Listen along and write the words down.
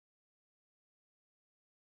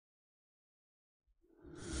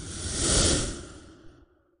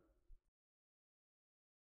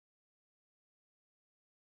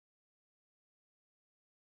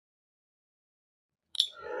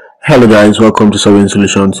Hello guys, welcome to Solving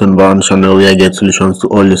Solutions on one channel where I get solutions to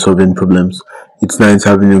all your solving problems. It's nice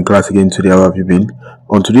having you in class again today. How have you been?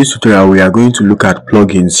 On today's tutorial, we are going to look at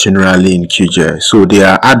plugins generally in QGIS. So they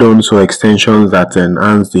are add-ons or extensions that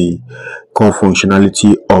enhance the core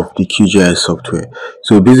functionality of the QGIS software.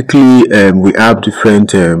 So basically, we have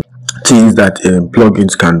different things that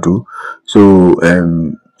plugins can do. So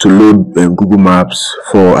to load Google Maps,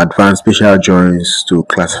 for advanced spatial joins, to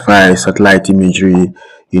classify satellite imagery,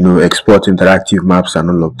 export interactive maps and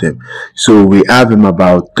all of them. So we have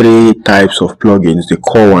about 3 types of plugins: the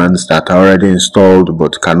core ones that are already installed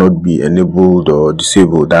but cannot be enabled or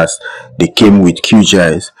disabled, that's they came with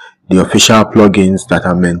QGIS; the official plugins that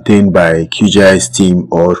are maintained by QGIS team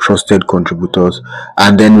or trusted contributors;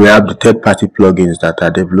 and then we have the third-party plugins that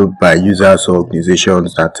are developed by users or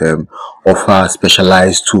organizations that offer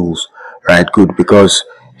specialized tools. Right, good, because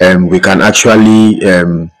we can actually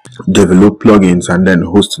develop plugins and then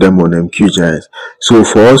host them on QGIS. So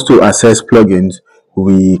for us to access plugins,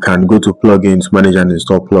 we can go to plugins, manage and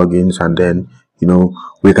install plugins, and then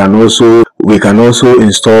we can also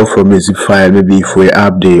install from a zip file, maybe if we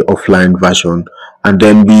have the offline version. And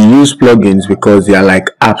then we use plugins because they are like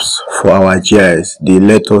apps for our GIS. They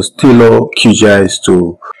let us tailor QGIS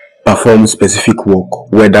to perform specific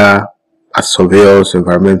work, whether as surveyors,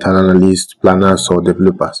 environmental analysts, planners, or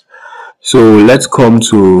developers. So let's come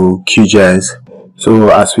to QGIS. So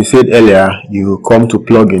as we said earlier, you come to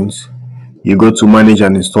plugins, you go to manage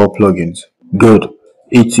and install plugins. Good.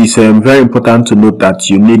 It is very important to note that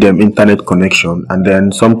you need an internet connection, and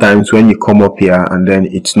then sometimes when you come up here and then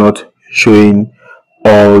it's not showing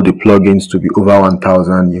all the plugins to be over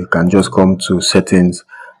 1000, you can just come to settings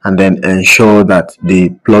and then ensure that the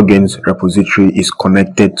plugins repository is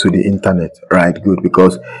connected to the internet. Right, good,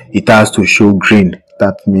 because it has to show green.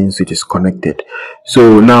 That means it is connected.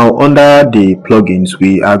 So now under the plugins,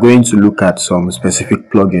 we are going to look at some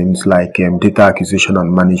specific plugins like data acquisition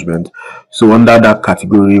and management. So under that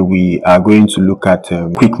category, we are going to look at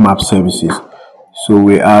quick map services. So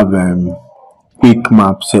we have quick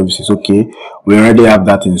map services. Okay, we already have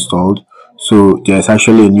that installed. So there's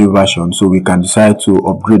actually a new version, so we can decide to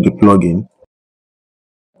upgrade the plugin.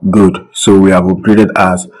 Good. So we have upgraded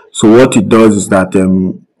as. So what it does is that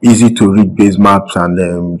easy to read base maps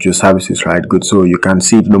and geoservices. Right, good. So you can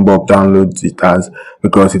see the number of downloads it has,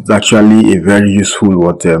 because it's actually a very useful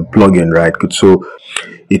plugin. Right, good. So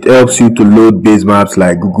it helps you to load base maps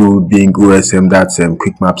like Google, Bing, OSM, that's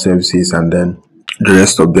quick map services, and then the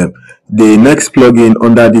rest of them. The next plugin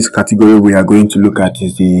under this category we are going to look at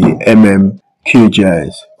is the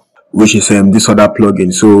QGIS, which is this other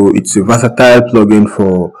plugin. So it's a versatile plugin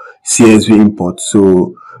for CSV import.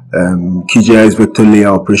 So QGIS vector layer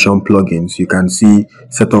operation plugins. You can see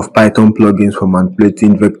set of Python plugins for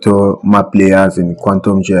manipulating vector map layers in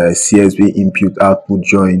Quantum GIS, CSV input, output,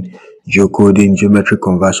 join, geocoding, geometric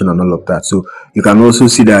conversion, and all of that. So you can also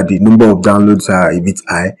see that the number of downloads are a bit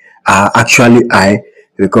high, are actually high,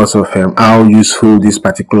 because of how useful this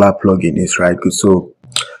particular plugin is. Right, good. So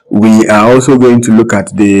we are also going to look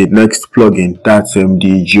at the next plugin, that's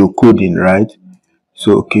the geocoding. Right,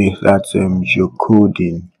 so okay, that's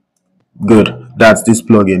geocoding. Good, that's this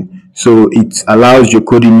plugin. So it allows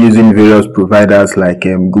geocoding using various providers like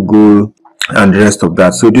Google and the rest of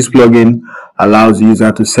that. So this plugin allows the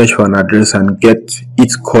user to search for an address and get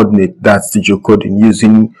its coordinate, that's the geocoding,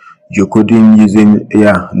 using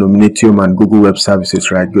Nominatium and Google Web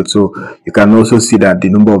Services. Right, good. So you can also see that the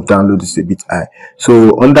number of downloads is a bit high.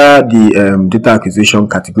 So under the data acquisition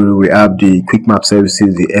category, we have the quick map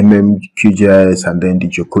services, the QGIS, and then the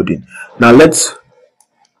geocoding. Now let's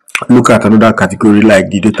look at another category like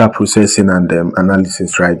the data processing and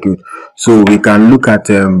analysis. Right, good. So we can look at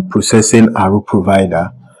processing arrow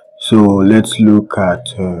provider. So let's look at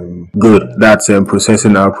good, that's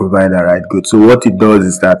processing arrow provider. Right, good. So what it does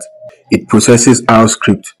is that it processes arrow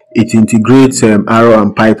script. It integrates arrow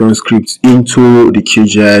and Python scripts into the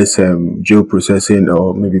QGIS geoprocessing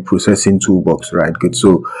or maybe processing toolbox. Right, good.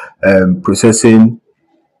 So processing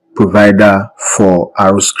provider for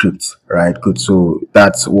arrow scripts. Right, good. So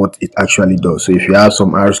that's what it actually does. So if you have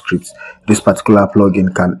some arrow scripts, this particular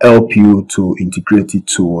plugin can help you to integrate it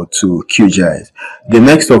to QGIS. The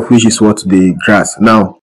next of which is what the grass.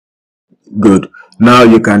 Now, good. Now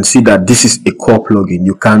you can see that this is a core plugin.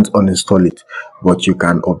 You can't uninstall it, but you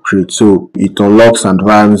can upgrade. So it unlocks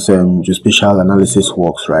advanced geospatial analysis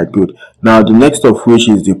works. Right, good. Now the next of which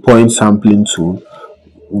is the point sampling tool.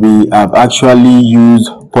 We have actually used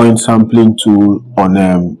point sampling tool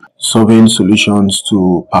on solving solutions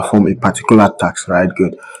to perform a particular task. Right,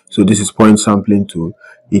 good. So this is point sampling tool.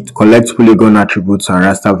 It collects polygon attributes and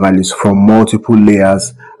raster values from multiple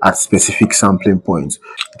layers at specific sampling points.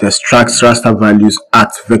 It extracts raster values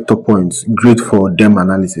at vector points, great for DEM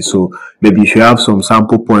analysis. So maybe if you have some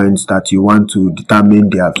sample points that you want to determine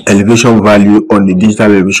their elevation value on the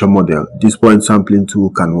digital elevation model, this point sampling tool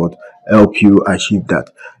can help you achieve that.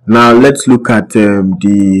 Now let's look at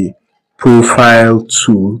the profile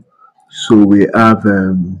tool. So we have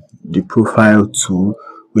the profile tool,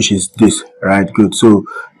 which is this, right? Good. So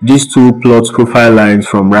this tool plots profile lines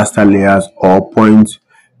from raster layers or point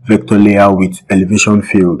vector layer with elevation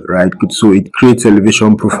field, right? Good. So it creates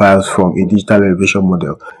elevation profiles from a digital elevation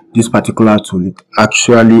model. This particular tool, it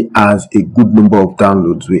actually has a good number of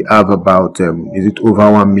downloads. We have about is it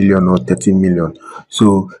over 1 million or 13 million?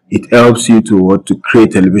 So it helps you to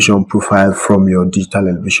create elevation profile from your digital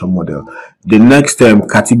elevation model. The next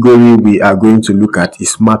category we are going to look at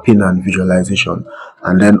is mapping and visualization,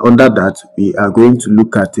 and then under that we are going to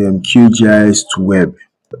look at QGIS to web.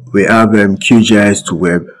 We have QGIS to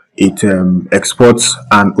web. It exports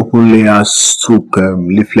an open layer stroke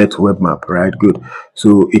leaflet web map, right? Good.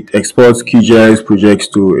 So it exports QGIS projects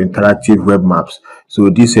to interactive web maps. So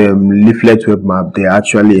this leaflet web map, they are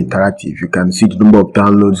actually interactive. You can see the number of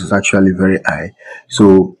downloads is actually very high.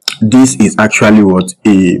 So this is actually what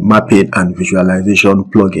a mapping and visualization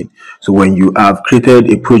plugin. So when you have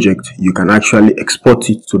created a project, you can actually export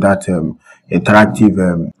it to that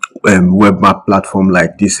interactive web map platform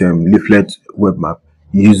like this leaflet web map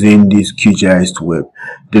using this QGIS to web.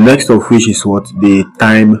 The next of which is what the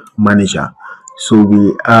time manager. So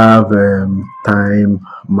we have time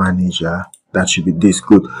manager. That should be this.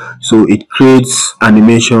 Good. So it creates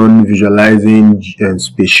animation visualizing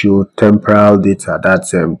spatial temporal data.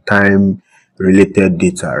 That's time related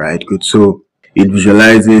data, right? Good. So it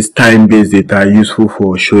visualizes time-based data useful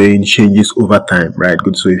for showing changes over time, right?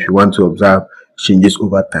 Good. So if you want to observe changes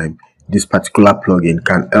over time, this particular plugin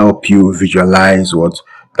can help you visualize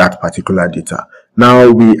that particular data.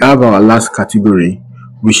 Now we have our last category,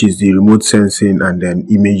 which is the remote sensing and then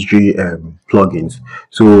imagery plugins.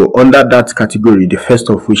 So under that category, the first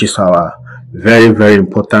of which is our very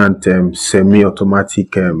important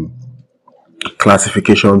semi-automatic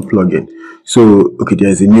classification plugin. So okay, there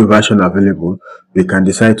is a new version available. We can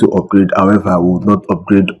decide to upgrade. However, we will not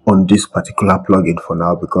upgrade on this particular plugin for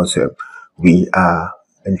now because we are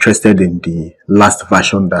interested in the last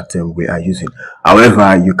version that we are using.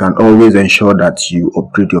 However, you can always ensure that you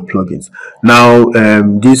upgrade your plugins. Now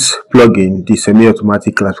this plugin, the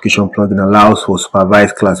semi-automatic classification plugin, allows for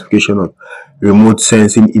supervised classification of remote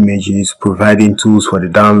sensing images, providing tools for the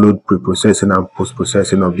download, pre-processing and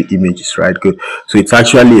post-processing of the images, right? Good. So it's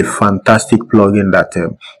actually a fantastic plugin that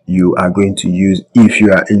you are going to use if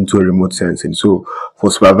you are into remote sensing. So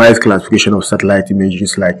for supervised classification of satellite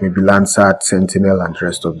images like maybe Landsat, Sentinel and the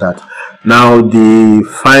rest of that. Now the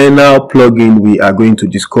final plugin we are going to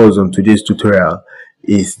discuss on today's tutorial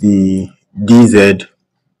is the DZ.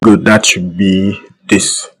 Good, that should be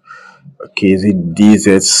this. Okay, is it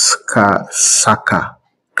DZ Saka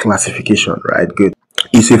classification, right? Good.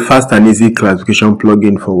 It's a fast and easy classification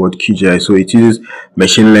plugin for QGIS. So it uses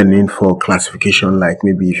machine learning for classification, like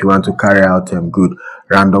maybe if you want to carry out good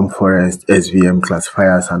random forest, SVM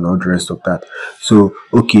classifiers and all the rest of that. So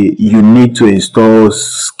okay, you need to install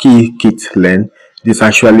scikit-learn. This is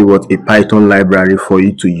actually a Python library for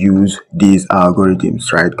you to use these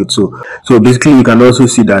algorithms, right? Good. So basically you can also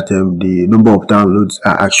see that the number of downloads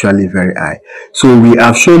are actually very high. So we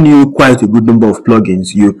have shown you quite a good number of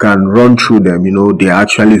plugins. You can run through them. You know, they are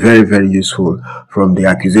actually very useful, from the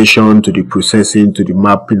acquisition to the processing to the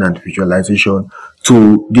mapping and visualization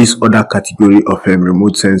to this other category of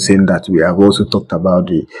remote sensing that we have also talked about,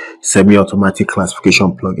 the semi-automatic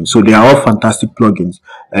classification plugin. So they are all fantastic plugins.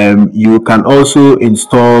 You can also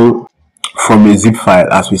install from a zip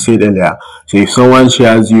file, as we said earlier. So if someone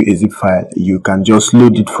shares you a zip file, you can just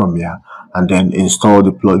load it from here and then install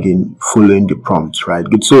the plugin following the prompts, right?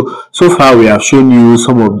 Good. So far we have shown you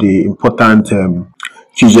some of the important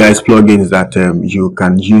QGIS plugins that you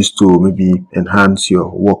can use to maybe enhance your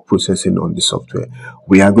work processing on the software.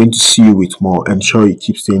 We are going to see you with more. Ensure you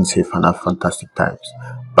keep staying safe and have fantastic times.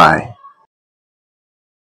 Bye.